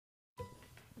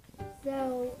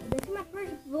So this is my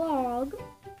first vlog,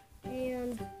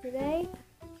 and today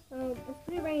it's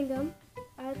pretty random.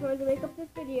 I just wanted to make up this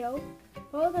video.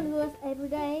 Probably gonna do this every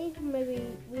day,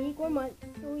 maybe week or month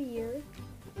or year.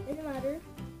 Doesn't matter.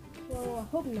 Well, I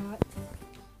hope not.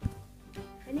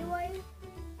 Anyway,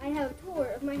 I have a tour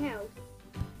of my house.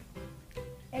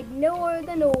 Ignore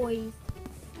the noise.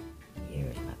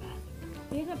 Here's my bathroom.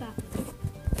 Here's my bathroom.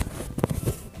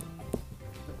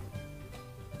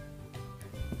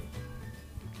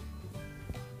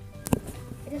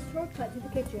 It's a shortcut to the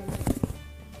kitchen.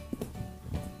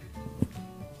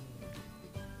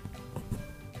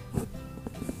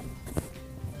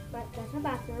 But that's my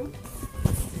bathroom.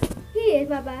 Here's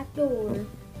my back door.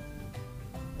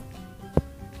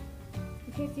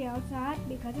 You can't see outside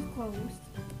because it's closed.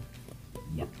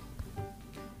 Yep.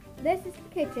 This is the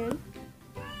kitchen.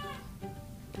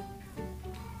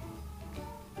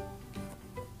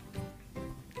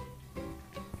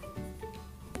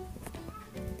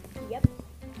 Yep.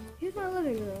 Here's my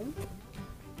living room.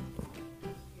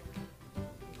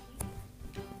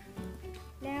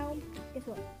 Now, guess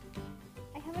what?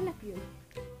 I have a nephew.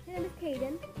 His name is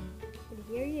Caden, and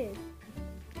here he is.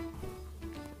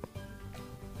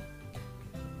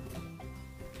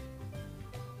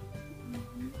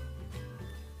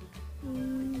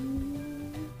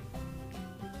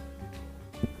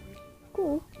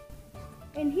 Cool.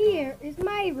 And here is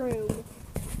my room.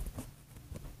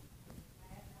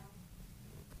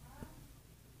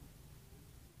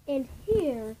 And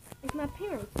here is my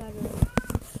parents' bedroom.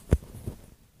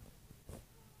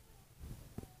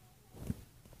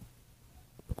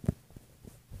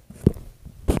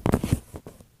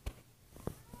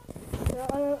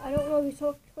 So I don't know if you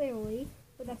saw clearly,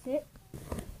 but that's it.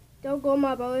 Don't go in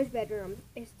my brother's bedroom.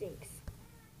 It stinks.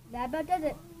 That about does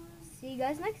it. See you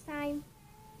guys next time.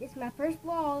 This is my first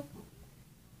vlog.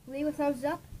 Leave a thumbs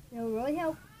up. It will really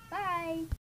help. Bye.